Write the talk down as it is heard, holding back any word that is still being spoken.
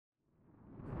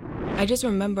I just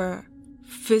remember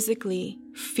physically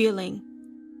feeling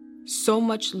so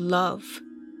much love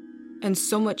and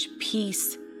so much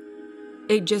peace.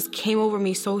 It just came over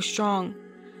me so strong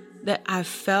that I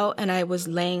fell and I was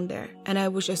laying there and I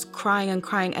was just crying and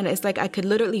crying. And it's like I could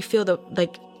literally feel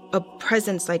a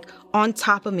presence on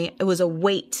top of me. It was a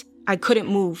weight. I couldn't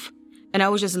move. And I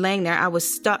was just laying there. I was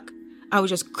stuck. I was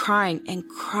just crying and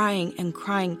crying and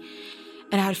crying.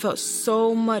 And I had felt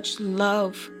so much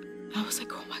love. I was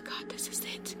like, oh my God, this is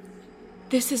it.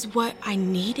 This is what I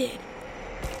needed.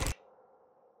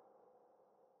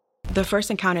 The first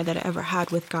encounter that I ever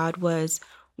had with God was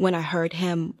when I heard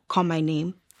him call my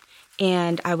name.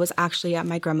 And I was actually at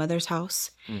my grandmother's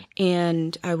house,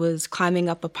 and I was climbing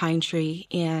up a pine tree,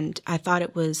 and I thought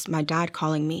it was my dad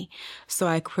calling me. So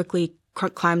I quickly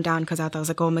climbed down because I thought, I was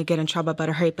like, oh, I'm going to get in trouble. I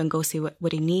better hurry up and go see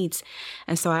what he needs.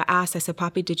 And so I said,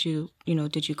 Papi, did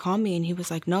you call me? And he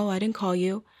was like, no, I didn't call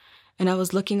you. And I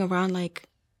was looking around like,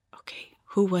 okay,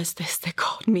 who was this that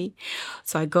called me?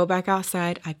 So I go back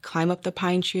outside, I climb up the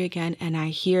pine tree again, and I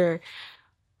hear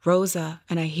Rosa,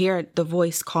 and I hear the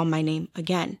voice call my name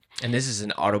again. And this is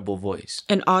an audible voice.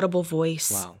 An audible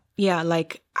voice. Wow. Yeah,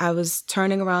 like I was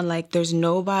turning around like there's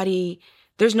nobody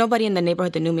in the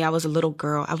neighborhood that knew me. I was a little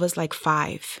girl. I was like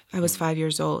 5. I was 5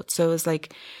 years old. So it was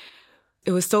like,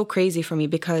 it was so crazy for me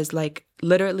because like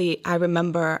literally I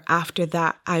remember after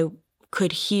that I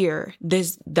could hear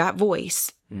that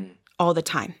voice all the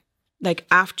time. Like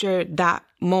after that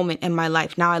moment in my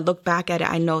life, now I look back at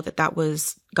it, I know that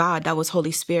was God, that was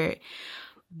Holy Spirit.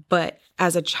 But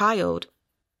as a child,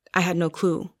 I had no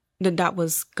clue that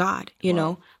was God, you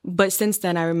know? But since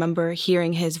then, I remember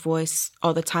hearing his voice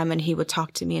all the time and he would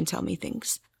talk to me and tell me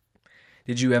things.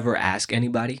 Did you ever ask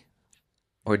anybody?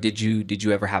 Or did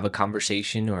you ever have a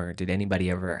conversation, or did anybody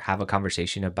ever have a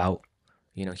conversation about,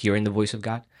 hearing the voice of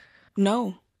God?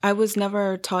 No, I was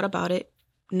never taught about it.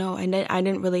 No, I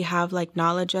didn't really have like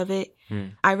knowledge of it.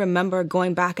 I remember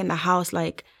going back in the house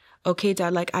like, okay,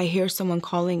 Dad, like I hear someone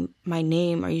calling my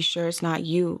name. Are you sure it's not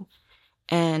you?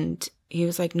 And he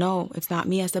was like, no, it's not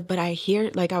me. I said, but I hear,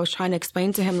 like I was trying to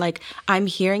explain to him, like, I'm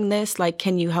hearing this, like,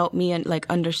 can you help me and like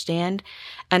understand?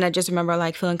 And I just remember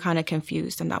like feeling kind of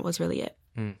confused, and that was really it.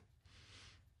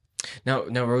 Now,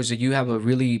 Rosa, you have a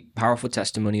really powerful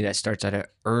testimony that starts at an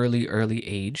early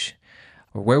age.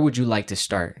 Or where would you like to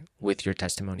start with your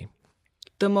testimony?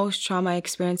 The most trauma I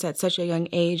experienced at such a young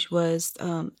age was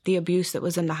the abuse that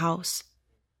was in the house,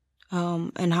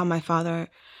 and how my father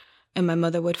and my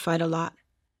mother would fight a lot.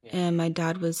 And my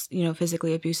dad was,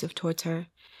 physically abusive towards her.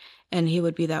 And he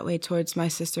would be that way towards my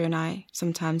sister and I.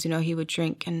 Sometimes, he would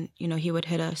drink and, he would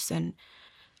hit us. And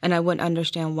I wouldn't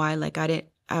understand why. Like,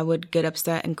 I would get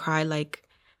upset and cry like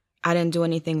I didn't do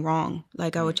anything wrong.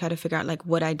 Like, I would try to figure out, like,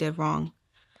 what I did wrong.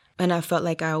 And I felt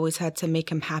like I always had to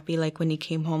make him happy. Like, when he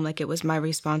came home, like, it was my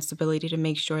responsibility to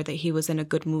make sure that he was in a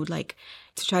good mood, like,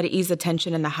 to try to ease the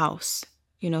tension in the house,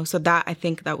 So that, I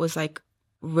think that was, like,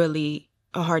 really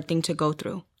a hard thing to go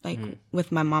through, like,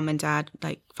 with my mom and dad,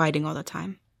 like, fighting all the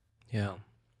time. Yeah.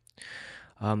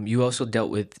 You also dealt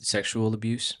with sexual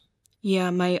abuse? Yeah,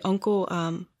 my uncle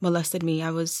molested me. I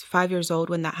was 5 years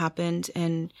old when that happened,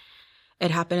 and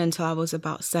it happened until I was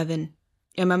about 7.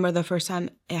 I remember the first time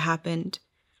it happened,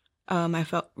 I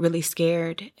felt really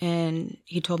scared, and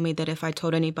he told me that if I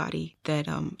told anybody that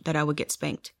I would get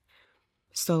spanked.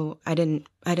 So I didn't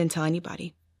tell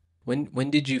anybody. When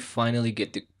did you finally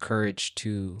get the courage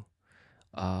to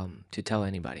tell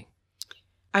anybody?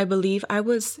 I believe I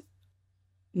was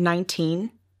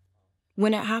 19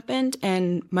 when it happened,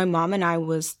 and my mom and I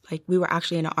was like, we were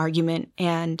actually in an argument,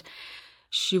 and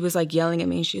she was like yelling at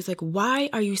me, and she was like, "Why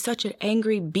are you such an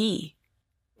angry bee?"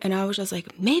 And I was just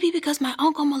like, maybe because my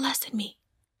uncle molested me.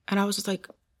 And I was just like,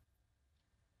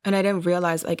 and I didn't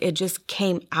realize, like, it just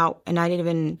came out. And I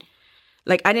didn't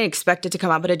expect it to come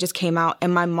out, but it just came out.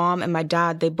 And my mom and my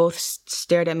dad, they both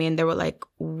stared at me and they were like,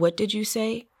 "What did you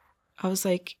say?" I was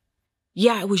like,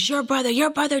 "Yeah, it was your brother. Your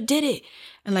brother did it."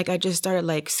 And like, I just started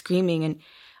like screaming, and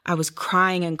I was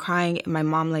crying and crying. And my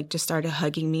mom like just started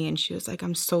hugging me, and she was like,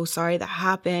 "I'm so sorry that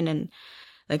happened." And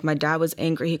like, my dad was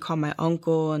angry. He called my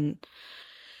uncle, and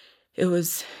it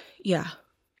was, yeah.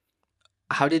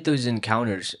 How did those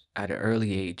encounters at an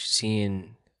early age,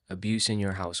 seeing abuse in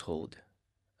your household,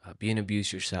 being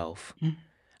abused yourself,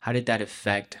 how did that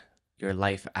affect your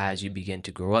life as you begin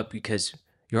to grow up? Because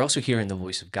you're also hearing the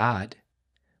voice of God,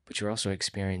 but you're also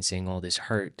experiencing all this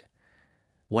hurt.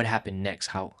 What happened next?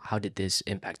 How did this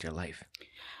impact your life?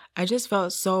 I just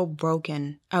felt so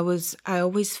broken. I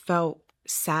always felt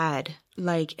sad.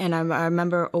 Like, and I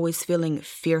remember always feeling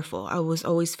fearful. I was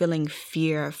always feeling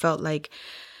fear. I felt like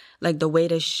like the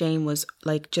weight of shame was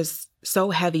like just so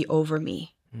heavy over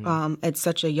me at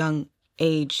such a young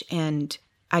age. And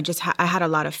I had a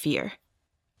lot of fear.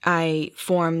 I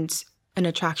formed an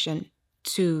attraction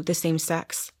to the same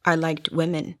sex. I liked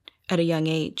women at a young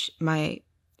age. My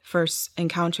first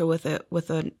encounter with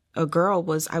a girl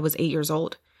was I was 8 years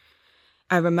old.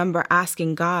 I remember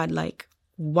asking God, like,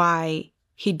 why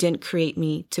he didn't create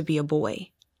me to be a boy.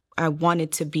 I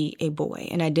wanted to be a boy,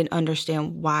 and I didn't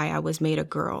understand why I was made a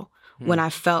girl. When I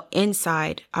felt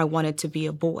inside, I wanted to be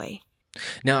a boy.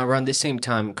 Now, around this same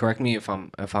time, correct me if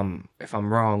I'm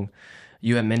wrong,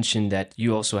 you had mentioned that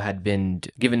you also had been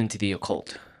given into the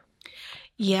occult.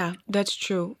 Yeah, that's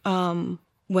true.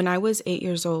 When I was 8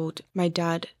 years old, my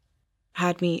dad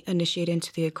had me initiate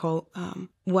into the occult.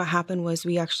 What happened was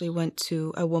we actually went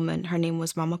to a woman. Her name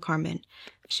was Mama Carmen.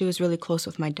 She was really close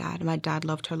with my dad. My dad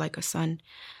loved her like a son.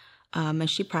 And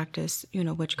she practiced,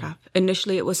 witchcraft.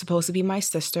 Initially, it was supposed to be my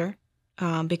sister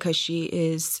because she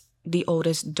is the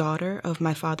oldest daughter of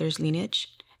my father's lineage.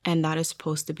 And that is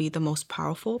supposed to be the most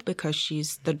powerful because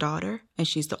she's the daughter and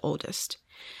she's the oldest.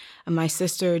 And my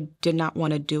sister did not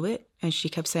want to do it. And she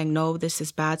kept saying, no, this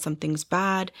is bad. Something's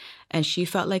bad. And she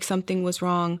felt like something was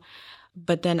wrong.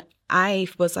 But then I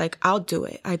was like, I'll do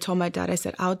it. I told my dad, I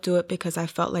said, I'll do it because I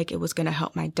felt like it was going to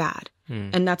help my dad.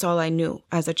 And that's all I knew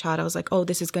as a child. I was like, oh,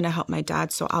 this is going to help my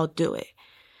dad, so I'll do it.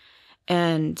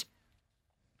 And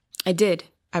I did.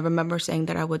 I remember saying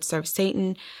that I would serve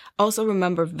Satan. Also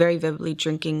remember very vividly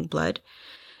drinking blood.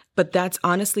 But that's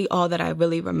honestly all that I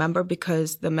really remember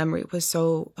because the memory was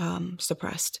so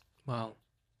suppressed. Wow.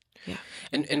 Yeah.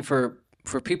 And for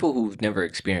people who've never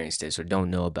experienced this or don't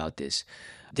know about this,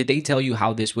 did they tell you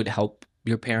how this would help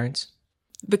your parents?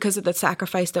 Because of the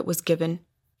sacrifice that was given,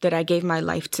 that I gave my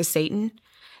life to Satan,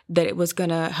 that it was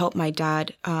going to help my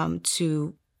dad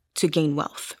to gain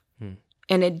wealth.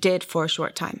 And it did for a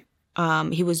short time.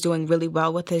 He was doing really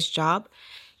well with his job.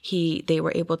 They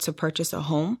were able to purchase a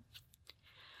home.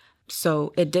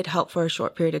 So it did help for a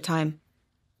short period of time.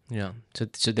 Yeah.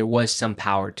 So there was some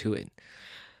power to it.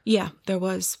 Yeah, there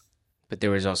was. But there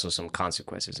was also some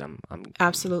consequences.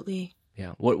 Absolutely.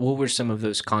 Yeah. What were some of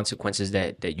those consequences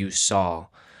that you saw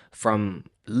from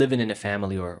living in a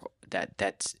family or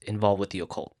that's involved with the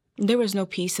occult? There was no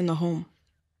peace in the home.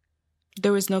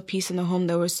 There was no peace in the home.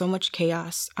 There was so much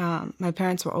chaos. My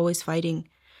parents were always fighting.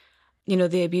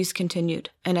 The abuse continued.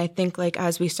 And I think like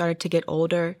as we started to get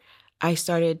older, I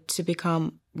started to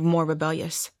become more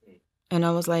rebellious. And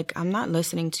I was like, I'm not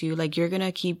listening to you. Like, you're going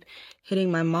to keep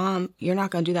hitting my mom. You're not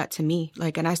going to do that to me.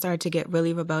 Like, and I started to get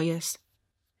really rebellious.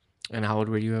 And how old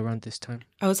were you around this time?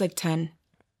 I was like 10.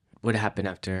 What happened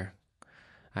after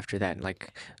that?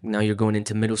 Like, now you're going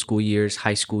into middle school years,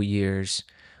 high school years.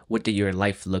 What did your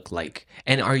life look like?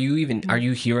 And are you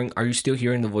still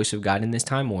hearing the voice of God in this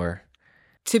time, or?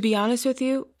 To be honest with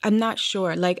you, I'm not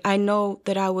sure. Like, I know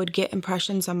that I would get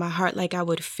impressions on my heart, like I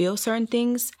would feel certain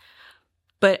things.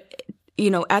 But,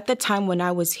 at the time when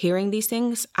I was hearing these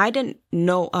things, I didn't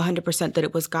know 100% that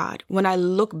it was God. When I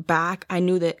look back, I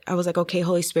knew that I was like, okay,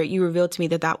 Holy Spirit, you revealed to me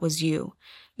that was you,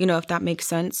 if that makes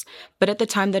sense. But at the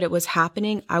time that it was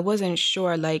happening, I wasn't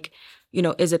sure, like,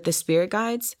 is it the spirit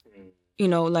guides,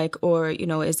 or,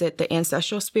 is it the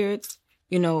ancestral spirits?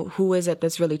 Who is it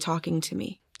that's really talking to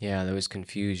me? Yeah, there was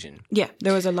confusion. Yeah,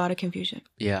 there was a lot of confusion.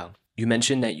 Yeah. You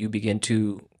mentioned that you began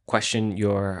to question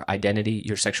your identity,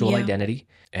 your sexual identity,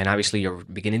 and obviously you're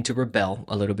beginning to rebel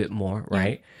a little bit more,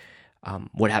 right? Yeah.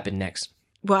 What happened next?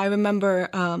 Well, I remember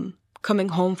coming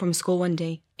home from school one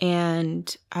day,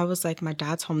 and I was like, my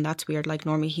dad's home. That's weird. Like,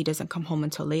 normally he doesn't come home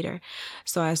until later.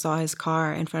 So I saw his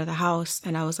car in front of the house,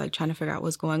 and I was like trying to figure out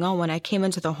what's going on. When I came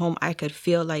into the home, I could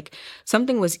feel like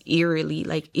something was eerily,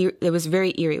 it was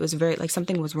very eerie. It was very, like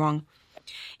something was wrong.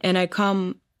 And I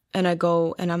come and I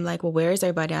go, and I'm like, well, where is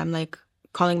everybody? I'm like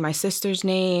calling my sister's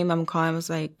name. I was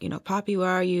like, Poppy, where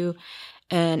are you?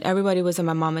 And everybody was in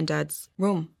my mom and dad's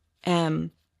room.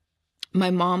 And my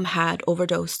mom had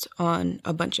overdosed on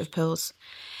a bunch of pills.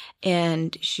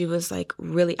 And she was like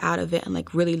really out of it and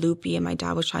like really loopy. And my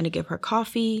dad was trying to give her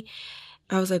coffee.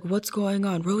 I was like, what's going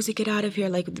on? Rosie, get out of here.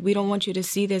 Like, we don't want you to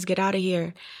see this. Get out of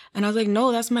here. And I was like,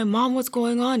 no, that's my mom. What's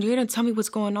going on? You're going to tell me what's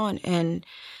going on. And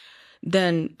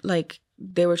then like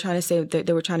they were trying to say that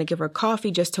they were trying to give her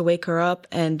coffee just to wake her up.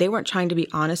 And they weren't trying to be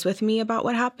honest with me about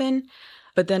what happened.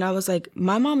 But then I was like,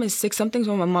 my mom is sick. Something's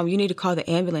wrong with my mom. You need to call the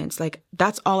ambulance. Like,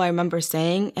 that's all I remember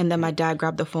saying. And then my dad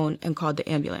grabbed the phone and called the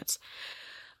ambulance.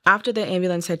 After the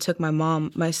ambulance had took my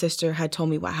mom, my sister had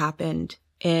told me what happened.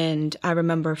 And I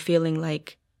remember feeling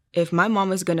like if my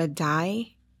mom is going to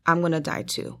die, I'm going to die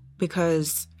too,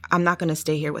 because I'm not going to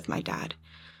stay here with my dad.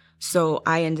 So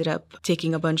I ended up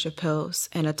taking a bunch of pills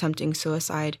and attempting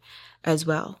suicide as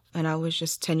well. And I was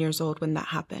just 10 years old when that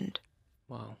happened.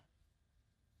 Wow.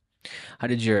 How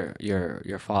did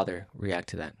your father react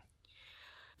to that?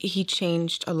 He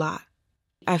changed a lot.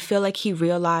 I feel like he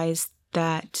realized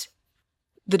that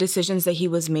the decisions that he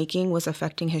was making was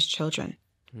affecting his children.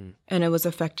 And it was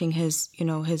affecting his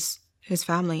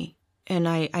family. And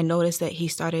I noticed that he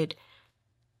started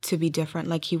to be different.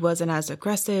 Like, he wasn't as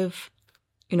aggressive.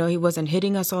 He wasn't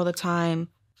hitting us all the time.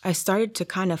 I started to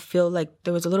kind of feel like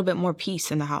there was a little bit more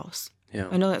peace in the house. Yeah.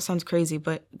 I know that sounds crazy,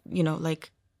 but,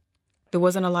 like, there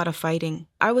wasn't a lot of fighting.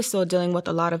 I was still dealing with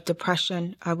a lot of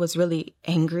depression. I was really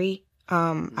angry.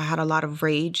 I had a lot of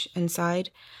rage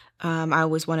inside. I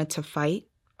always wanted to fight.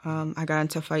 I got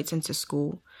into fights into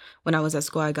school. When I was at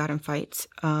school, I got in fights.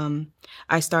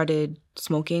 I started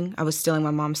smoking. I was stealing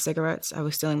my mom's cigarettes. I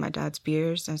was stealing my dad's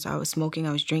beers. And so I was smoking,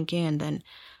 I was drinking, and then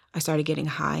I started getting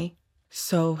high.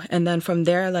 So, and then from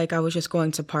there, like, I was just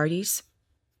going to parties.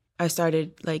 I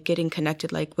started, like, getting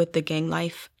connected, like, with the gang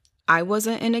life. I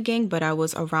wasn't in a gang, but I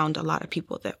was around a lot of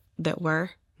people that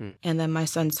were. And then my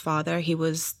son's father, he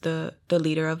was the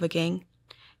leader of a gang.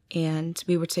 And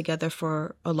we were together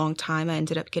for a long time. I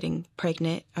ended up getting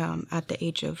pregnant at the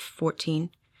age of 14.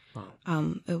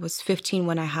 Wow. It was 15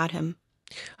 when I had him.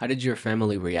 How did your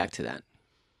family react to that?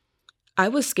 I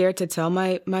was scared to tell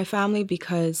my family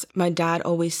because my dad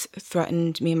always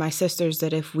threatened me and my sisters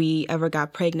that if we ever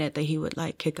got pregnant, that he would,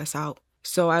 like, kick us out.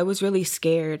 So I was really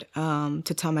scared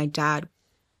to tell my dad.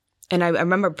 And I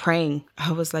remember praying.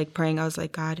 I was like,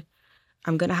 God,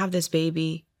 I'm going to have this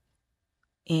baby.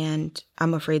 And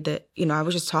I'm afraid that, I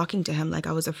was just talking to him. Like,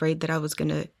 I was afraid that I was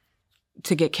going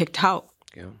to get kicked out.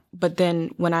 Yeah. But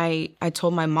then when I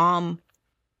told my mom,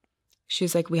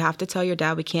 she's like, we have to tell your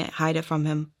dad. We can't hide it from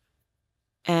him.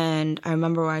 And I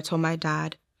remember when I told my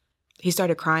dad, he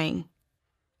started crying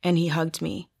and he hugged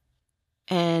me.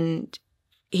 And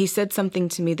he said something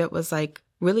to me that was, like,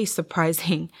 really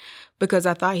surprising because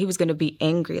I thought he was going to be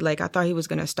angry. Like, I thought he was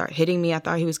going to start hitting me. I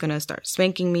thought he was going to start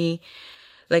spanking me.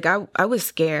 Like, I was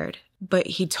scared. But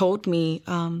he told me,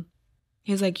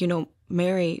 he was like,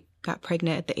 Mary got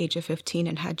pregnant at the age of 15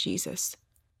 and had Jesus.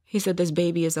 He said, this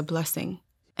baby is a blessing.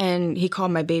 And he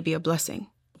called my baby a blessing,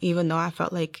 even though I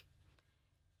felt like,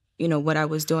 what I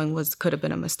was doing could have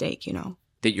been a mistake,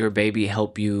 Did your baby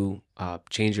help you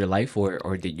change your life,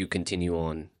 or did you continue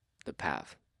on the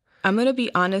path? I'm going to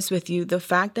be honest with you. The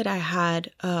fact that I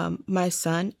had my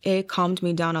son, it calmed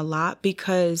me down a lot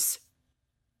because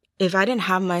if I didn't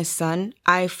have my son,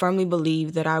 I firmly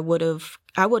believe that I would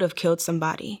have killed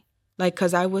somebody. Like,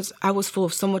 because I was full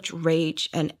of so much rage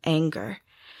and anger.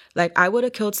 Like, I would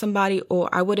have killed somebody,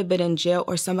 or I would have been in jail,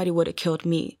 or somebody would have killed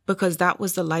me because that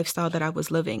was the lifestyle that I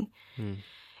was living.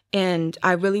 And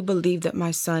I really believe that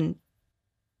my son,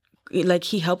 like,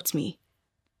 he helped me.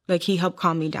 Like, he helped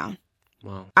calm me down.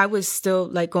 Wow. I was still,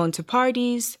 like, going to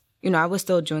parties. I was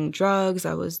still doing drugs.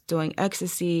 I was doing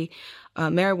ecstasy.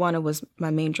 Marijuana was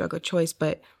my main drug of choice.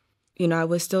 But, I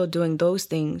was still doing those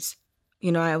things.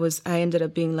 I ended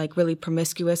up being, like, really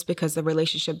promiscuous because the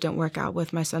relationship didn't work out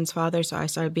with my son's father. So I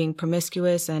started being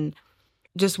promiscuous and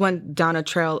just went down a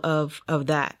trail of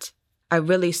that. I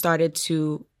really started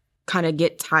to kind of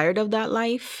get tired of that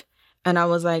life. And I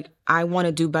was like, I want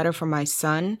to do better for my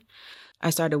son.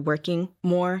 I started working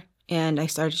more and I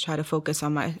started to try to focus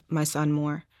on my son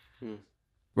more.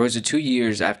 Rosa, 2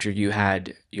 years after you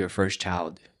had your first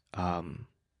child,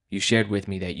 you shared with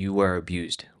me that you were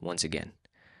abused once again.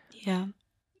 Yeah.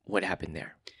 What happened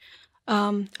there?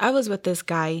 I was with this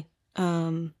guy.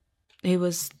 He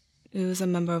was a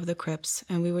member of the Crips,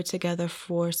 and we were together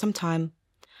for some time.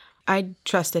 I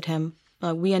trusted him.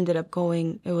 We ended up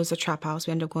going, it was a trap house.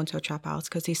 We ended up going to a trap house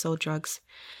because he sold drugs.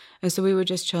 And so we were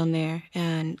just chilling there,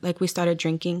 and, like, we started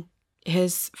drinking.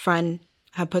 His friend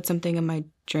had put something in my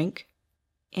drink,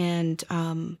 and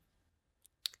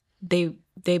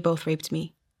they both raped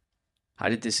me. How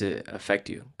did this affect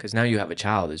you? Because now you have a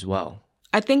child as well.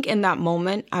 I think in that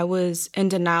moment, I was in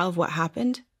denial of what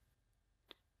happened.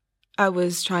 I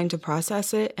was trying to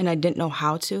process it, and I didn't know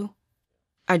how to.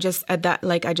 I just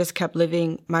kept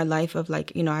living my life of,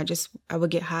 like, I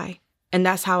would get high. And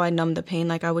that's how I numbed the pain.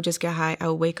 Like, I would just get high. I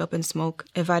would wake up and smoke.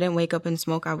 If I didn't wake up and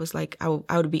smoke, I was like, I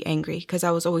would be angry because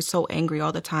I was always so angry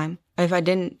all the time. If I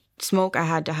didn't smoke, I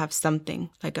had to have something,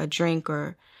 like a drink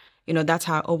or, that's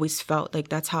how I always felt. Like,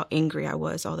 that's how angry I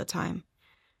was all the time.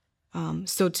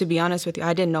 So to be honest with you,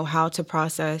 I didn't know how to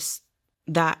process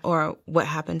that or what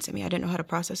happened to me. I didn't know how to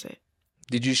process it.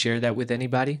 Did you share that with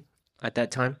anybody at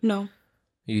that time? No.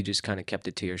 You just kind of kept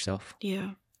it to yourself?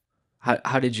 Yeah.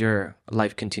 How did your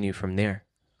life continue from there?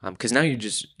 Because now you're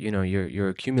just, you're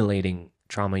accumulating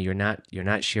trauma. You're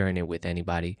not sharing it with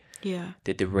anybody. Yeah.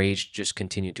 Did the rage just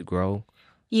continue to grow?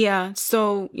 Yeah.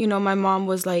 So, my mom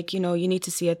was like, you need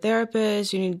to see a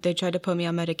therapist. They tried to put me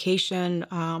on medication.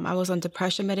 I was on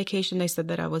depression medication. They said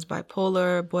that I was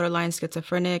bipolar, borderline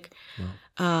schizophrenic.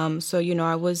 Wow. So,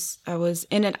 I was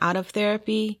in and out of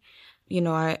therapy.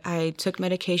 I took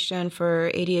medication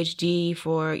for ADHD,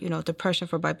 for, depression,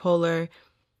 for bipolar,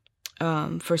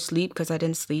 for sleep, because I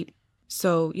didn't sleep.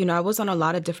 So, I was on a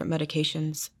lot of different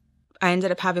medications. I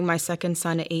ended up having my second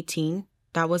son at 18.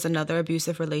 That was another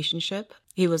abusive relationship.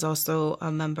 He was also a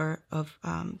member of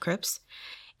Crips.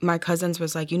 My cousins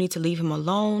was like, you need to leave him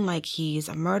alone. Like, he's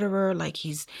a murderer. Like,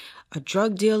 he's a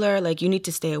drug dealer. Like, you need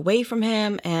to stay away from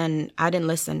him. And I didn't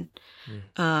listen.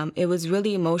 It was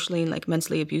really emotionally and, like,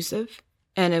 mentally abusive.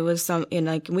 And it was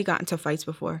we got into fights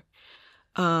before.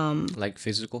 Like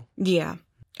physical? Yeah.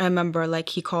 I remember, like,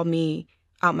 he called me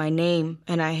out my name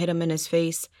and I hit him in his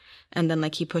face. And then,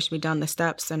 like, he pushed me down the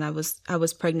steps, and I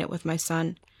was pregnant with my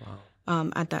son.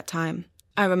 Wow. At that time.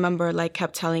 I remember, like,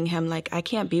 kept telling him, like, I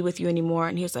can't be with you anymore.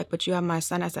 And he was like, but you have my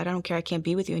son. I said, I don't care. I can't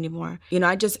be with you anymore.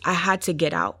 I had to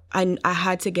get out. I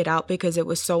had to get out because it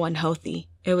was so unhealthy.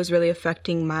 It was really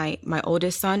affecting my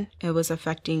oldest son. It was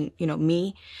affecting,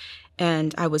 me.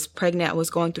 And I was pregnant. I was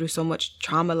going through so much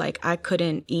trauma. Like, I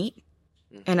couldn't eat.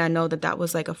 And I know that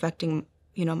was, like, affecting,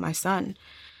 my son.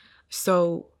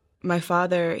 So my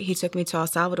father, he took me to El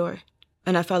Salvador,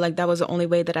 and I felt like that was the only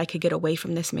way that I could get away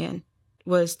from this man,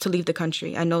 was to leave the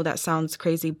country. I know that sounds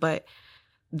crazy, but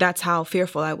that's how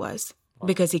fearful I was. Wow.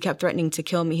 Because he kept threatening to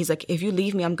kill me. He's like, if you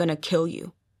leave me, I'm going to kill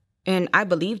you. And I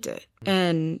believed it.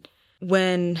 And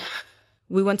when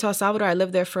we went to El Salvador, I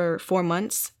lived there for 4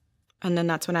 months. And then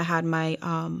that's when I had my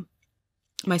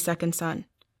second son.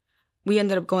 We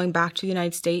ended up going back to the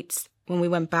United States. When we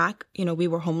went back, we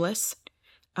were homeless.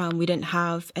 We didn't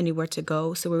have anywhere to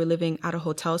go, so we were living out of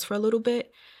hotels for a little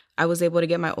bit. I was able to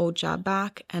get my old job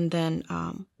back, and then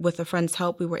with a friend's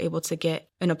help, we were able to get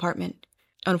an apartment.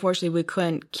 Unfortunately, we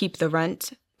couldn't keep the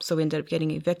rent, so we ended up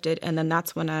getting evicted. And then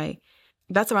that's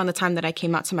around the time that I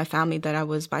came out to my family that I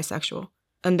was bisexual.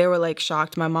 And they were, like,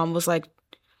 shocked. My mom was like,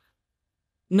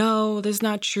 no, that's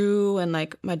not true. And,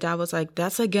 like, my dad was like,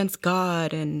 that's against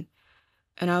God. And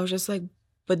I was just like,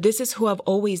 but this is who I've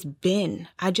always been.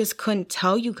 I just couldn't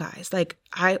tell you guys. Like,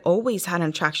 I always had an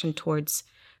attraction towards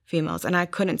females, and I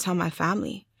couldn't tell my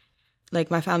family.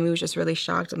 Like, my family was just really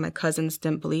shocked, and my cousins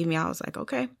didn't believe me. I was like,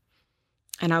 okay.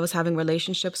 And I was having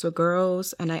relationships with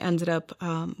girls, and I ended up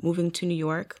moving to New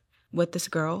York with this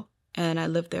girl, and I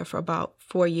lived there for about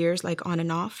 4 years, like, on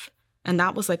and off. And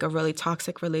that was, like, a really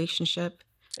toxic relationship.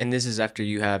 And this is after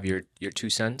you have your 2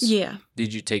 sons? Yeah.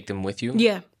 Did you take them with you?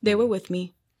 Yeah, they were with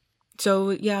me.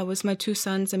 So, yeah, it was my 2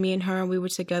 sons and me and her. We were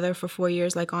together for 4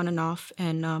 years, like, on and off.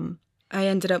 And I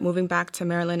ended up moving back to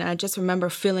Maryland. And I just remember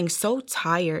feeling so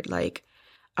tired. Like,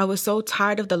 I was so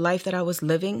tired of the life that I was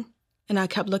living. And I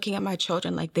kept looking at my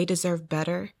children like they deserve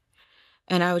better.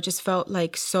 And I just felt,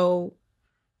 like, so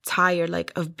tired,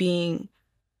 like, of being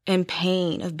in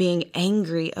pain, of being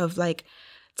angry, of, like,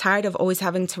 tired of always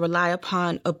having to rely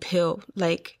upon a pill,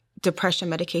 like depression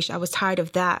medication. I was tired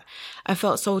of that. I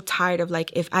felt so tired of,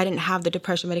 like, if I didn't have the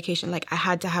depression medication, like, I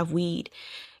had to have weed,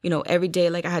 every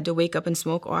day. Like, I had to wake up and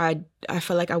smoke, or I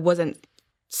felt like I wasn't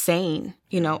sane.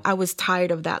 I was tired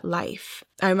of that life.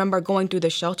 I remember going through the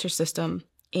shelter system,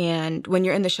 and when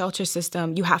you're in the shelter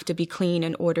system, you have to be clean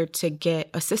in order to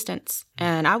get assistance.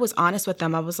 And I was honest with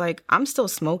them. I was like, I'm still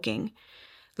smoking.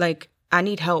 Like, I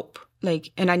need help.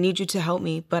 Like, and I need you to help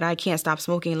me, but I can't stop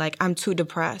smoking. Like, I'm too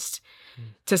depressed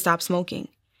to stop smoking.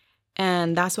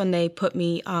 And that's when they put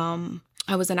me,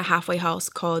 I was in a halfway house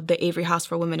called the Avery House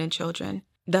for Women and Children.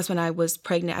 That's when I was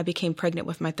pregnant. I became pregnant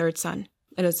with my 3rd son.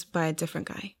 It was by a different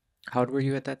guy. How old were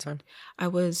you at that time? I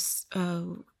was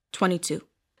 22.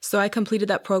 So I completed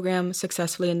that program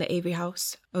successfully in the Avery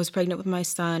House. I was pregnant with my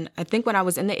son. I think when I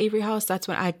was in the Avery House, that's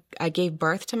when I gave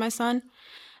birth to my son.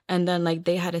 And then, like,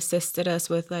 they had assisted us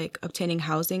with, like, obtaining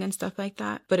housing and stuff like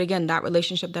that. But again, that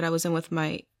relationship that I was in with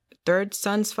my 3rd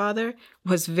son's father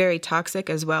was very toxic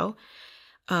as well,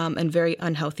 and very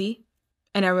unhealthy.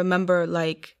 And I remember,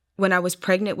 like, when I was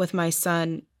pregnant with my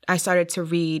son, I started to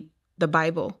read the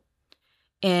Bible.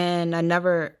 And I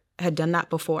never had done that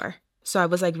before. So I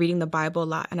was, like, reading the Bible a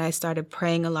lot, and I started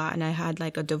praying a lot. And I had,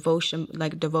 like, a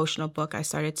devotional book. I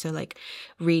started to, like,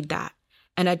 read that.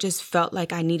 And I just felt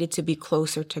like I needed to be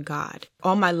closer to God.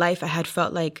 All my life, I had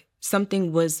felt like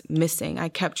something was missing. I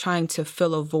kept trying to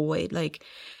fill a void. Like,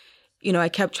 I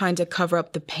kept trying to cover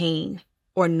up the pain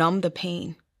or numb the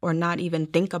pain. or not even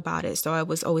think about it. So I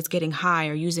was always getting high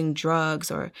or using drugs,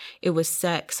 or it was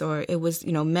sex, or it was,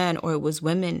 men, or it was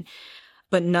women.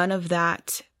 But none of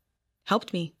that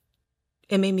helped me.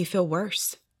 It made me feel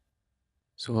worse.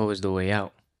 So what was the way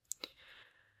out?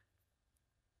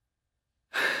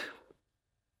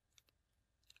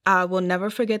 I will never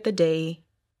forget the day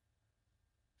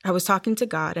I was talking to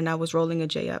God and I was rolling a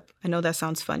J up. I know that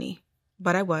sounds funny,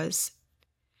 but I was.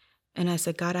 And I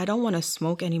said, God, I don't want to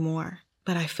smoke anymore,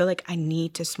 but I feel like I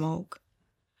need to smoke.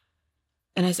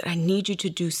 And I said, I need you to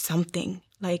do something.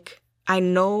 Like, I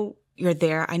know you're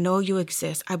there. I know you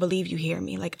exist. I believe you hear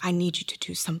me. Like, I need you to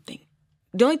do something.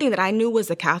 The only thing that I knew was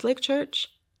the Catholic Church.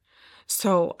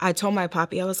 So I told my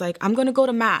papi, I was like, I'm going to go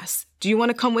to Mass. Do you want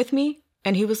to come with me?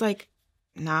 And he was like,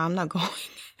 nah, I'm not going.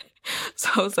 So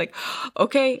I was like,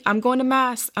 okay, I'm going to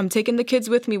Mass. I'm taking the kids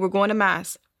with me. We're going to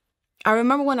Mass. I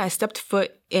remember when I stepped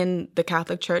foot in the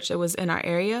Catholic Church that was in our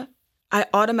area, I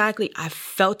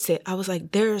felt it. I was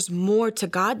like, there's more to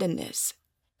God than this.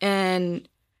 And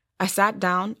I sat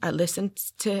down, I listened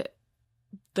to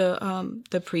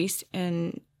the priest,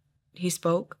 and he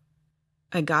spoke.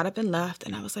 I got up and left,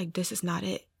 and I was like, this is not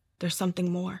it. There's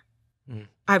something more.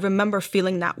 I remember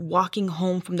feeling that walking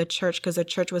home from the church, because the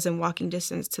church was in walking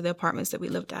distance to the apartments that we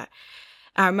lived at.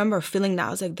 I remember feeling that. I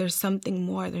was like, there's something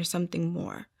more. There's something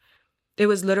more. It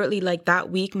was literally like that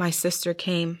week my sister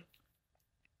came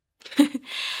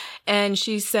and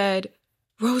she said,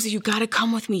 Rosie, you got to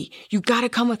come with me. You got to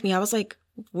come with me. I was like,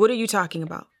 what are you talking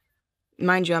about?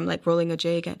 Mind you, I'm like rolling a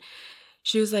J again.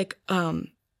 She was like,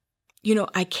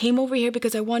 I came over here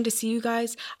because I wanted to see you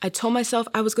guys. I told myself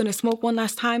I was going to smoke one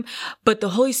last time, but the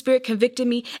Holy Spirit convicted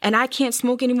me and I can't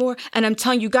smoke anymore. And I'm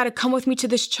telling you, you got to come with me to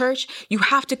this church. You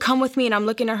have to come with me. And I'm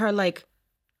looking at her like,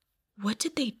 what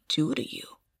did they do to you?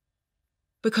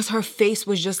 Because her face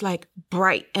was just like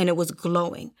bright and it was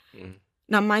glowing.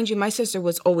 Now, mind you, my sister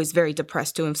was always very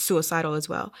depressed too and suicidal as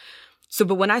well. So,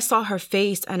 but when I saw her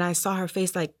face and I saw her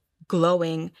face like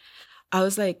glowing, I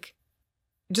was like,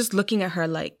 just looking at her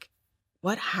like,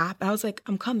 what happened? I was like,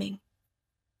 I'm coming.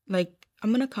 Like,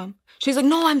 I'm going to come. She's like,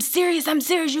 no, I'm serious.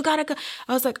 You got to come.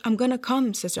 I was like, I'm going to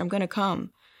come, sister. I'm going to come.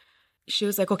 She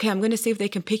was like, okay, I'm going to see if they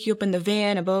can pick you up in the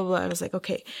van and blah, blah, blah. I was like,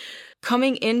 okay.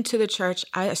 Coming into the church,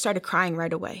 I started crying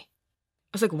right away. I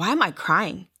was like, why am I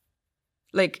crying?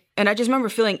 Like, and I just remember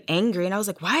feeling angry. And I was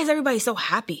like, why is everybody so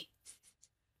happy?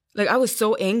 Like, I was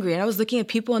so angry. And I was looking at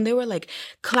people and they were like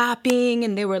clapping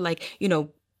and they were like,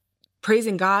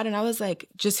 praising God. And I was like,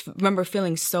 just remember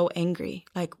feeling so angry.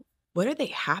 Like, what are they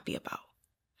happy about?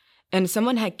 And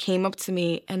someone had came up to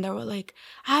me and they were like,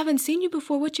 I haven't seen you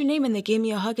before. What's your name? And they gave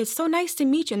me a hug. It's so nice to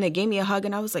meet you. And they gave me a hug.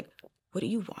 And I was like, what do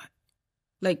you want?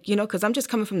 Like, because I'm just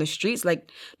coming from the streets.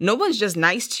 Like, no one's just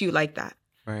nice to you like that.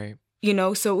 Right.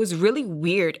 So it was really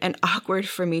weird and awkward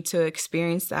for me to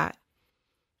experience that.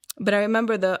 But I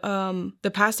remember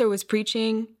the pastor was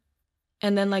preaching.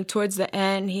 And then like towards the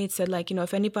end, he had said like,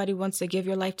 if anybody wants to give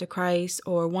your life to Christ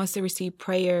or wants to receive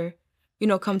prayer,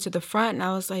 come to the front. And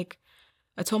I was like,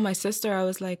 I told my sister, I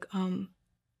was like, I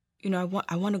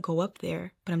want to go up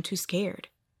there, but I'm too scared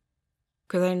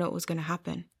because I didn't know what was going to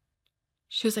happen.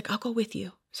 She was like, I'll go with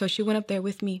you. So she went up there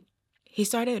with me. He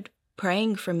started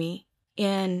praying for me.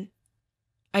 And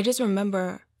I just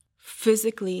remember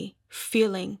physically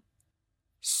feeling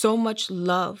so much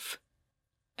love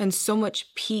and so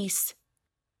much peace.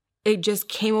 It just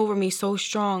came over me so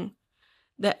strong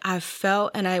that I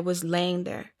fell and I was laying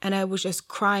there and I was just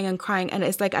crying and crying. And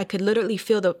it's like I could literally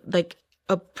feel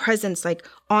a presence like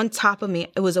on top of me.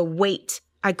 It was a weight.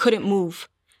 I couldn't move.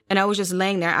 And I was just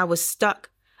laying there. I was stuck.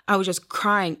 I was just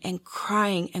crying and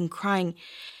crying and crying.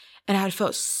 And I had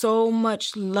felt so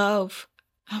much love.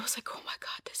 I was like, oh my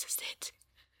God, this is it.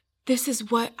 This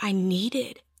is what I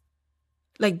needed.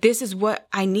 Like, this is what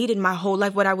I needed my whole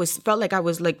life. What felt like I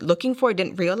was like looking for, I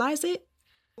didn't realize it.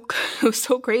 It was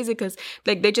so crazy because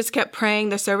like they just kept praying.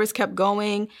 The service kept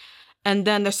going. And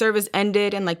then the service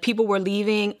ended and like people were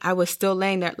leaving. I was still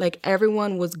laying there. Like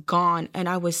everyone was gone and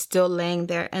I was still laying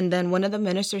there. And then one of the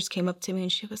ministers came up to me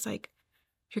and she was like,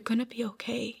 you're going to be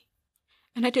okay.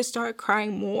 And I just started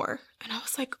crying more. And I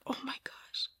was like, oh my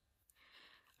gosh.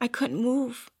 I couldn't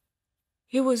move.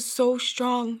 It was so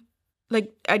strong.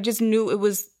 Like I just knew it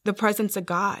was the presence of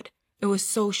God. It was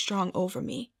so strong over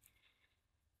me.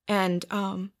 And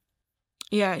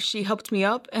she helped me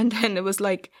up. And then it was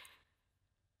like,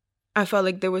 I felt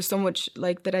like there was so much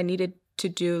like that I needed to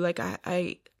do. Like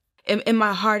I in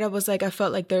my heart, I was like, I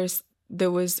felt like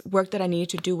there was work that I needed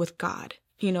to do with God,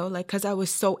 like, cause I was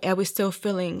still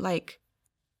feeling like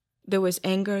there was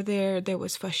anger there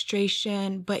was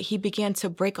frustration, but he began to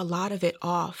break a lot of it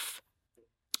off.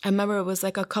 I remember it was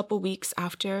like a couple weeks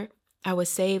after I was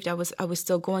saved. I was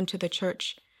still going to the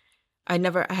church. I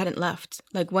hadn't left.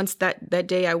 Like once that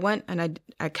day I went and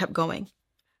I kept going.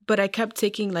 But I kept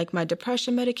taking like my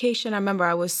depression medication. I remember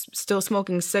I was still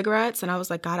smoking cigarettes and I was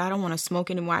like, God, I don't want to smoke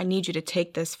anymore. I need you to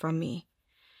take this from me.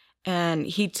 And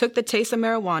he took the taste of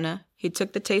marijuana. He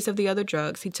took the taste of the other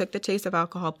drugs. He took the taste of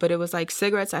alcohol. But it was like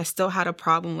cigarettes I still had a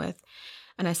problem with.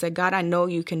 And I said, God, I know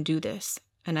you can do this.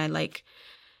 And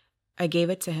I gave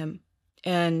it to him.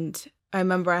 And I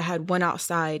remember I had went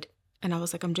outside and I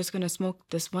was like, I'm just going to smoke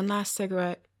this one last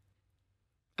cigarette.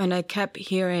 And I kept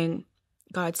hearing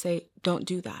God say, don't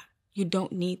do that. You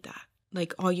don't need that.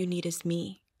 Like, all you need is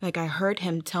me. Like, I heard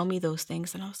him tell me those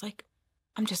things and I was like,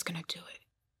 I'm just going to do it.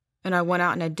 And I went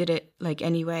out and I did it like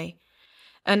anyway.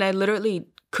 And I literally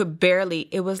could barely,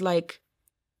 it was like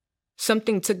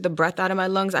something took the breath out of my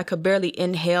lungs. I could barely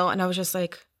inhale. And I was just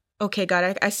like, okay,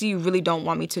 God, I see you really don't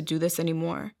want me to do this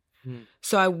anymore.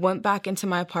 So I went back into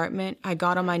my apartment. I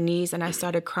got on my knees and I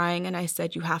started crying. And I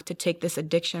said, you have to take this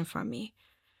addiction from me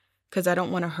because I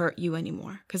don't want to hurt you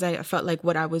anymore. Because I felt like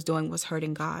what I was doing was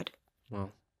hurting God.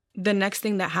 Wow. The next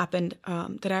thing that happened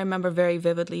that I remember very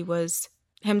vividly was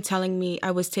him telling me I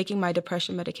was taking my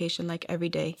depression medication like every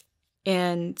day.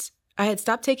 And I had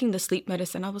stopped taking the sleep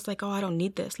medicine. I was like, oh, I don't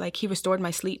need this. Like, he restored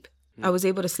my sleep. I was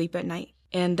able to sleep at night.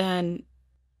 And then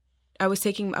I was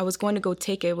going to go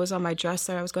take it. It was on my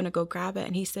dresser. I was going to go grab it.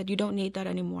 And he said, you don't need that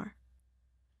anymore.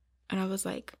 And I was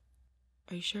like,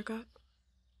 are you sure, God?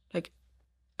 Like,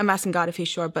 I'm asking God if he's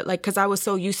sure. But like, because I was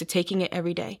so used to taking it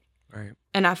every day. Right.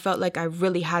 And I felt like I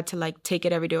really had to like take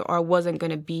it every day or I wasn't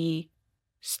going to be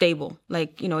stable,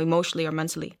 like, emotionally or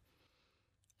mentally.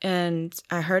 And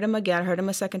I heard him again. I heard him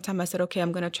a second time. I said, okay,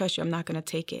 I'm going to trust you. I'm not going to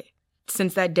take it.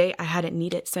 Since that day, I hadn't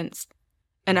needed it since.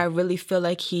 And I really feel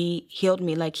like he healed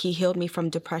me. Like, he healed me from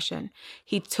depression.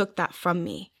 He took that from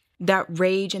me. That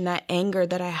rage and that anger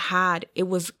that I had, it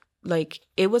was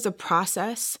a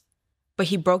process, but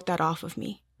he broke that off of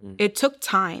me. It took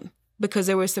time because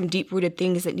there were some deep-rooted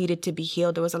things that needed to be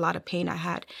healed. There was a lot of pain I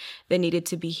had that needed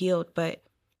to be healed, but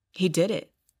he did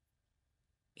it.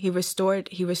 He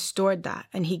restored that,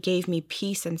 and he gave me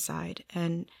peace inside.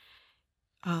 And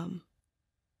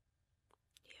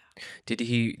Did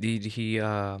he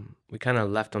we kind of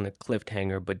left on a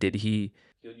cliffhanger, but did he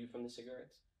heal you from the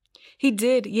cigarettes? He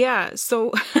did, yeah.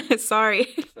 So, sorry.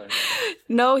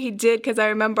 No, he did, because I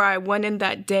remember I went in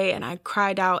that day and I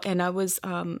cried out and I was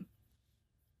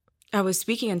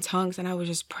speaking in tongues and I was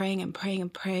just praying and praying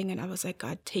and praying. And I was like,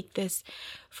 God, take this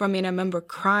from me. And I remember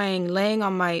crying, laying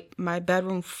on my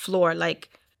bedroom floor. Like,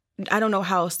 I don't know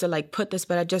how else to like put this,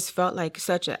 but I just felt like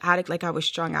such an addict, like I was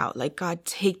strung out. Like, God,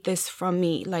 take this from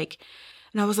me. Like,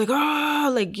 and I was like,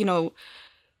 oh, like,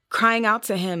 crying out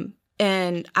to him.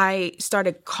 And I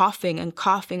started coughing and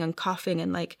coughing and coughing.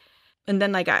 And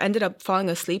then I ended up falling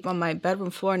asleep on my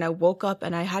bedroom floor and I woke up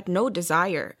and I had no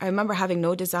desire. I remember having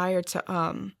no desire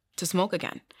to smoke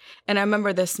again. And I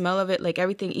remember the smell of it, like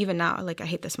everything, even now, like I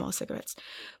hate the smell of cigarettes,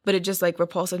 but it just like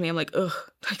repulses me. I'm like, ugh,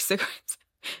 like cigarettes.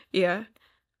 Yeah.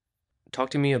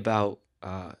 Talk to me about,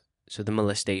 so the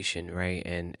molestation, right?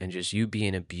 And just you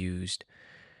being abused.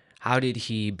 How did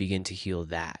he begin to heal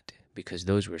that? Because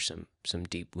those were some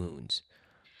deep wounds.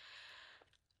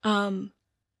 I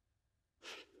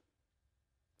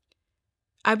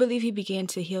believe he began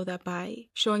to heal that by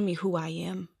showing me who I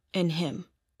am in him.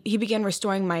 He began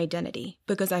restoring my identity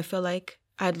because I feel like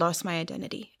I had lost my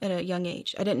identity at a young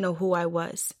age. I didn't know who I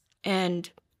was. And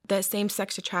that same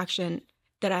sex attraction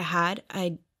that I had,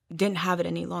 I didn't have it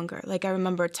any longer. Like, I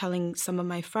remember telling some of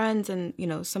my friends and,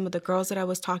 some of the girls that I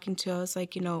was talking to, I was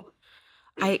like,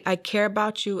 I care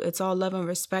about you. It's all love and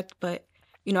respect. But,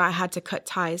 I had to cut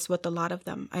ties with a lot of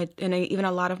them. Even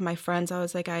a lot of my friends, I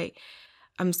was like,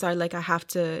 I'm sorry, like I have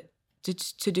to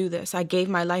do this. I gave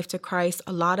my life to Christ.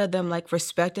 A lot of them like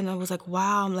respect, and I was like,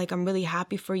 wow, I'm really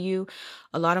happy for you.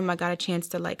 A lot of them I got a chance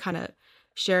to like kind of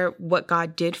share what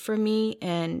God did for me,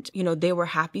 and they were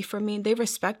happy for me. They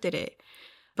respected it.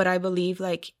 But I believe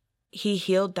like he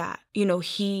healed that.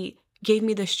 He gave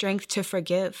me the strength to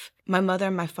forgive my mother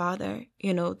and my father,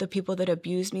 the people that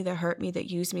abused me, that hurt me,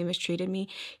 that used me, mistreated me.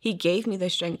 He gave me the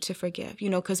strength to forgive,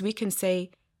 because we can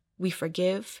say we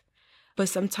forgive, but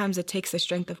sometimes it takes the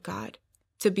strength of God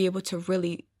to be able to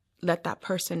really let that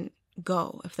person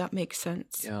go, if that makes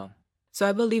sense. Yeah. So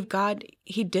I believe God,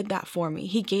 he did that for me.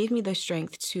 He gave me the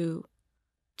strength to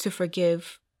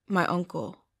forgive my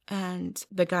uncle and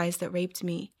the guys that raped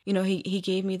me. He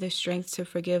gave me the strength to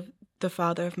forgive the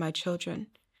father of my children.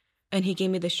 And he gave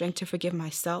me the strength to forgive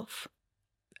myself.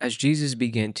 As Jesus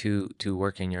began to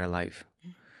work in your life,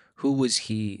 who was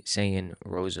he saying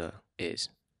Rosa is?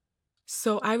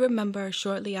 So I remember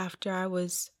shortly after I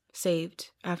was saved,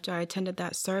 after I attended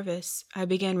that service, I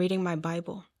began reading my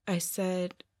Bible. I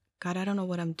said, God, I don't know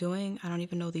what I'm doing. I don't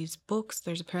even know these books.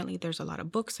 There's a lot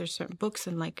of books. There's certain books,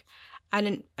 and like I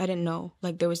didn't know.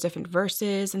 Like there was different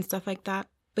verses and stuff like that.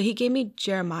 But he gave me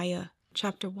Jeremiah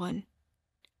chapter 1.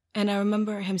 And I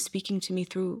remember him speaking to me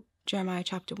through Jeremiah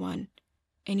chapter 1.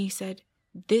 And he said,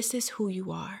 this is who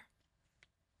you are.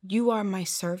 You are my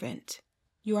servant.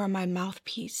 You are my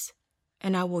mouthpiece,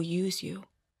 and I will use you.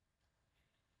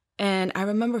 And I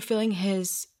remember feeling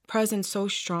his presence so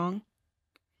strong.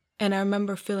 And I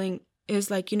remember feeling, it's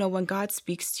like, when God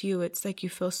speaks to you, it's like you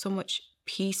feel so much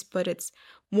peace, but it's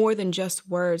more than just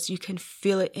words. You can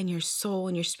feel it in your soul,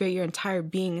 in your spirit, your entire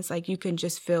being. It's like you can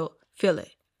just feel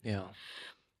it. Yeah.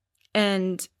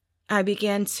 And I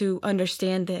began to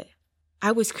understand that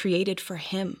I was created for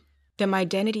him, that my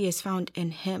identity is found in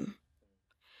him.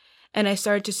 And I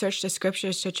started to search the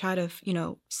scriptures to try to,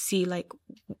 see like,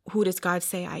 who does God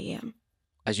say I am?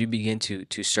 As you begin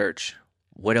to search,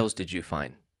 what else did you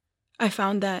find? I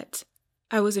found that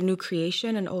I was a new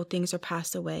creation and old things are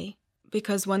passed away.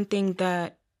 Because one thing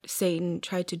that Satan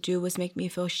tried to do was make me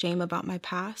feel shame about my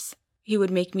past. He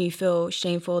would make me feel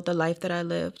shameful of the life that I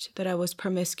lived, that I was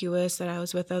promiscuous, that I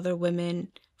was with other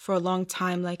women for a long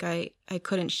time. Like I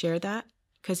couldn't share that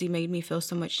because he made me feel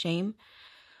so much shame.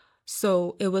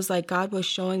 So it was like God was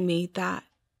showing me that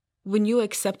when you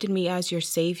accepted me as your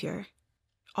savior,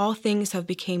 all things have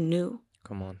become new.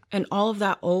 Come on. And all of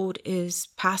that old is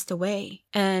passed away.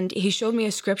 And he showed me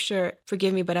a scripture,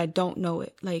 forgive me, but I don't know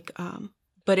it.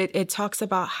 But it talks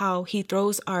about how he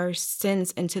throws our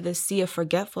sins into the sea of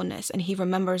forgetfulness and he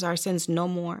remembers our sins no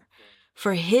more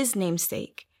for his name's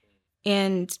sake.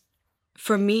 And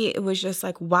for me, it was just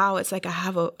like, wow, it's like I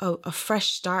have a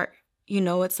fresh start.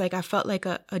 It's like I felt like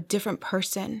a different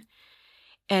person.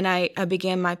 And I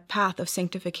began my path of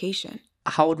sanctification.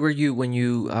 How old were you when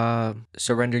you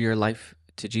surrendered your life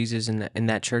to Jesus in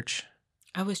that church?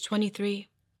 I was 23.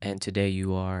 And today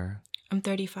you are? I'm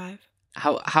 35.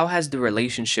 How has the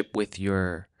relationship with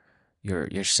your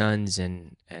sons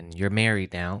and you're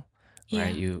married now,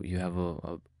 right? Yeah. You have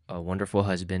a wonderful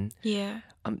husband. Yeah.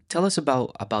 Tell us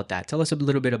about that. Tell us a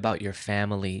little bit about your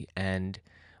family and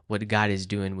what God is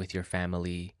doing with your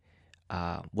family,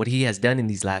 what he has done in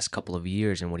these last couple of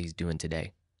years and what he's doing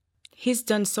today. He's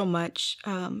done so much.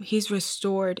 He's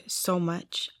restored so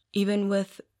much. Even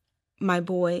with my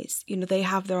boys, they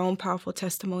have their own powerful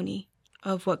testimony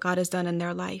of what God has done in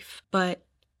their life. But,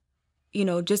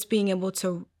 just being able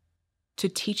to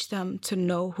teach them to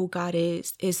know who God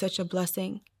is such a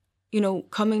blessing.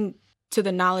 Coming to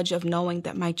the knowledge of knowing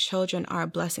that my children are a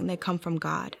blessing. They come from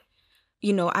God.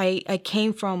 I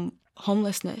came from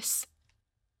homelessness,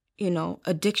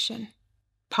 addiction,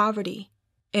 poverty.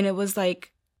 And it was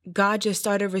like God just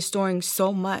started restoring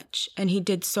so much. And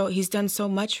he's done so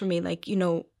much for me. Like,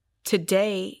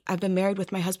 today I've been married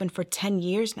with my husband for 10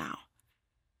 years now.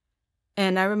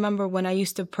 And I remember when I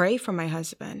used to pray for my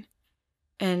husband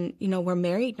and, we're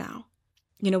married now.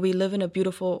 We live in a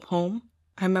beautiful home.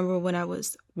 I remember when I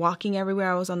was walking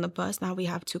everywhere, I was on the bus. Now we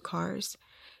have 2 cars.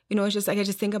 It's just like I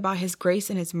just think about his grace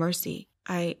and his mercy.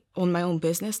 I own my own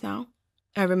business now.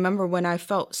 I remember when I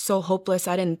felt so hopeless,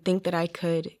 I didn't think that I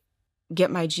could get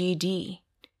my GED,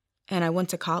 and I went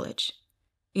to college.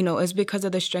 It's because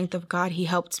of the strength of God. He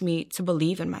helped me to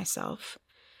believe in myself.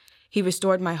 He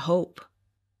restored my hope.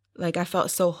 Like I felt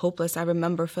so hopeless. I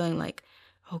remember feeling like,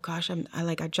 oh gosh,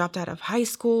 I dropped out of high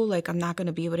school. Like I'm not going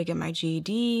to be able to get my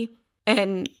GED.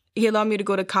 And he allowed me to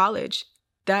go to college.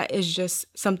 That is just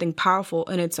something powerful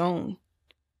in its own.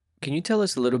 Can you tell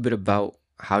us a little bit about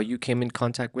how you came in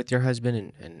contact with your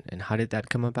husband and how did that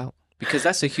come about? Because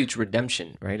that's a huge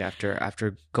redemption, right?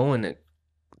 After going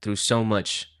through so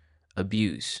much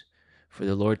abuse, for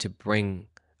the Lord to bring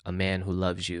a man who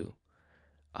loves you,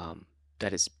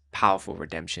 that is powerful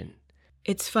redemption.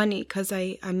 It's funny because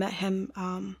I met him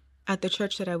at the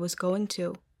church that I was going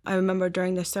to. I remember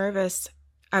during the service,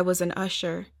 I was an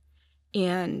usher.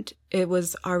 And it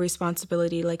was our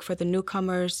responsibility, like for the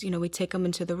newcomers, we take them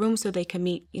into the room so they can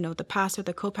meet, the pastor,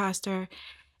 the co-pastor.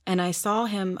 And I saw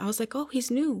him, I was like, oh,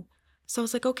 he's new. So I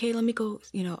was like, okay, let me go,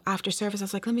 after service, I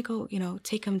was like, let me go,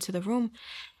 take him to the room.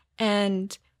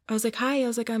 And I was like, hi,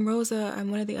 I'm Rosa.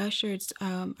 I'm one of the ushers.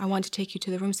 I want to take you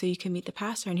to the room so you can meet the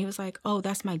pastor. And he was like, oh,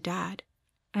 that's my dad.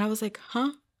 And I was like,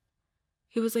 huh?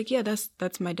 He was like, yeah,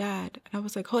 that's my dad. And I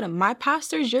was like, hold on, my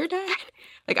pastor's your dad?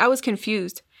 Like I was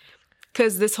confused.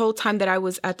 Because this whole time that I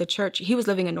was at the church, he was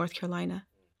living in North Carolina.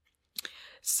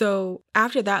 So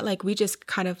after that, we just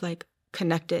kind of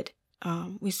connected.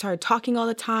 We started talking all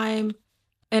the time.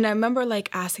 And I remember like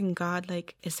asking God,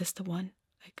 like, is this the one?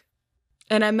 Like,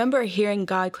 and I remember hearing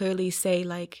God clearly say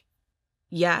like,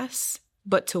 yes,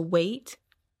 but to wait.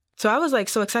 So I was like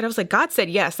so excited. I was like, God said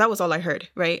yes. That was all I heard,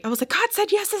 right? I was like, God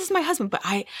said yes, this is my husband. But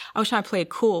I was trying to play it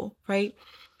cool, right?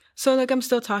 So like I'm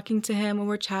still talking to him and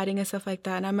we're chatting and stuff like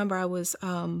that. And I remember I was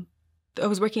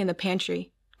working in the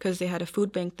pantry because they had a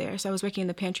food bank there. So I was working in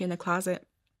the pantry in the closet.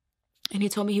 And he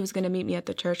told me he was going to meet me at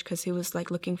the church because he was like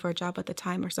looking for a job at the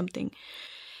time or something.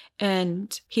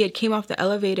 And he had came off the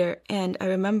elevator and I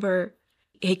remember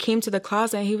he came to the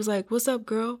closet and he was like, what's up,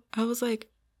 girl? I was like,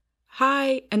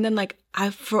 hi. And then like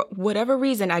for whatever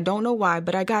reason, I don't know why,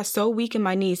 but I got so weak in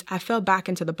my knees, I fell back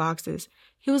into the boxes.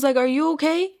 He was like, are you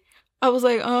okay? I was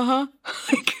like, uh-huh.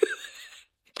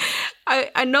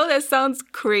 I know that sounds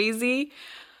crazy,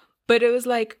 but it was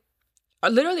like,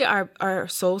 literally our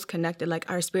souls connected, like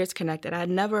our spirits connected. I had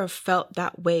never felt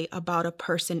that way about a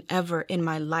person ever in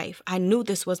my life. I knew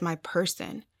this was my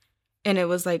person. And it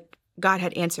was like God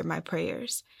had answered my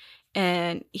prayers.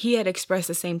 And he had expressed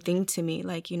the same thing to me.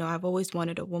 Like, you know, I've always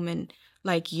wanted a woman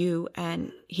like you.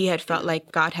 And he had felt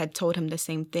like God had told him the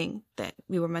same thing, that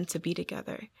we were meant to be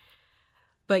together.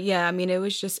 But yeah, I mean,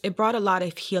 it brought a lot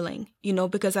of healing, you know,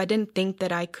 because I didn't think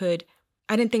that I could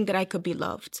be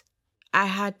loved. I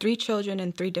had 3 children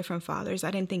and 3 different fathers.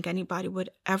 I didn't think anybody would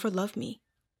ever love me.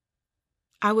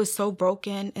 I was so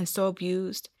broken and so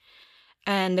abused.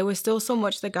 And there was still so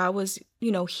much that God was,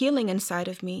 you know, healing inside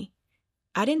of me.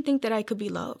 I didn't think that I could be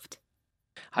loved.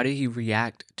 How did he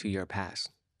react to your past?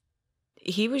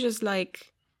 He was just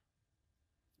like,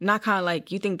 not kind of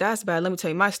like, you think that's bad, let me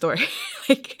tell you my story.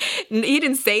 Like, he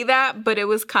didn't say that, but it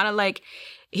was kind of like,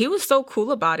 he was so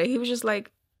cool about it. He was just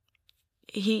like,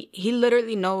 he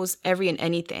literally knows every and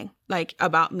anything, like,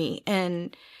 about me.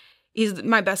 And he's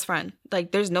my best friend.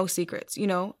 Like, there's no secrets, you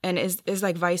know? And it's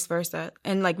like vice versa.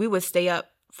 And like, we would stay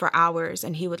up for hours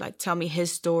and he would like tell me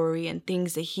his story and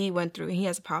things that he went through. And he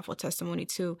has a powerful testimony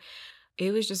too.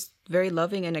 It was just very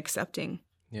loving and accepting.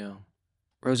 Yeah.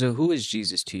 Rosa, who is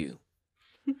Jesus to you?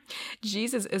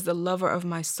 Jesus is the lover of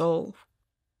my soul.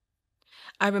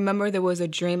 I remember there was a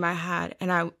dream I had,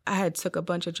 and I had took a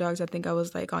bunch of drugs. I think I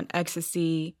was like on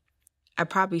ecstasy. I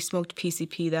probably smoked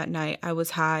PCP that night. I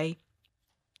was high,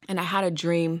 and I had a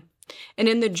dream. And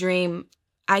in the dream,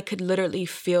 I could literally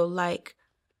feel like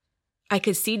I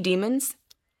could see demons,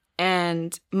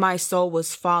 and my soul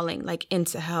was falling like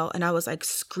into hell. And I was like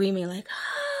screaming like,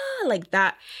 ah, like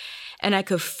that. And I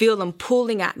could feel them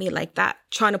pulling at me like that,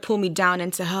 trying to pull me down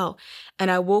into hell.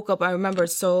 And I woke up, I remember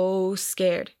so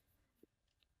scared.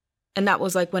 And that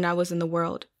was like when I was in the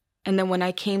world. And then when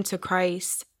I came to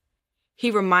Christ,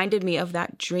 he reminded me of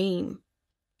that dream.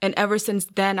 And ever since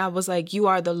then, I was like, you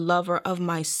are the lover of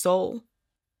my soul.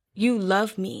 You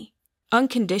love me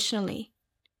unconditionally.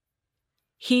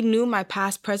 He knew my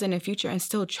past, present, and future and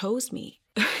still chose me.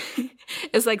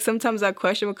 It's like sometimes that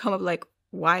question would come up like,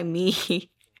 why me?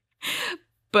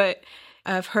 But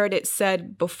I've heard it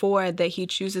said before that he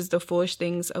chooses the foolish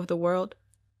things of the world.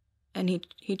 And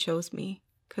he chose me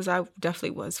because I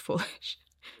definitely was foolish.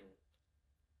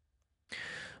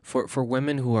 For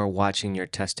women who are watching your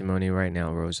testimony right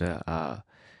now, Rosa,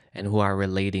 and who are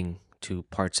relating to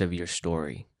parts of your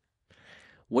story,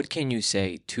 what can you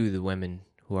say to the women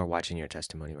who are watching your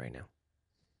testimony right now?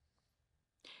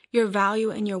 Your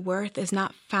value and your worth is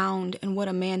not found in what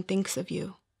a man thinks of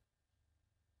you.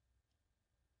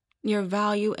 Your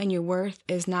value and your worth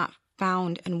is not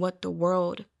found in what the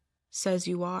world says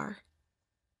you are.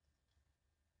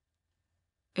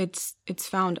 It's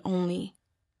found only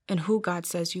in who God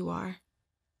says you are.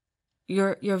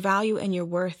 Your value and your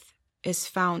worth is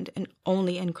found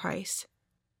only in Christ.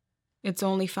 It's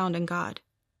only found in God.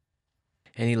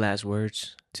 Any last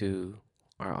words to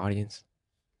our audience?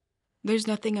 There's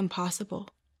nothing impossible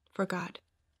for God.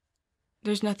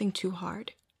 There's nothing too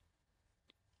hard.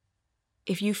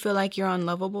 If you feel like you're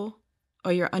unlovable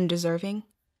or you're undeserving,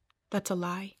 that's a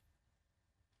lie.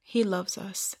 He loves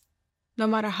us, no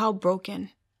matter how broken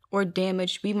or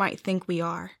damaged we might think we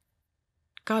are.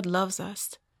 God loves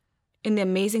us. And the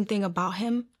amazing thing about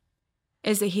him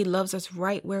is that he loves us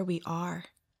right where we are.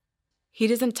 He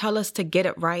doesn't tell us to get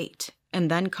it right and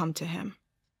then come to him.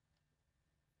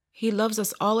 He loves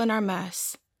us all in our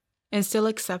mess and still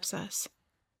accepts us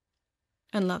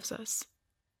and loves us.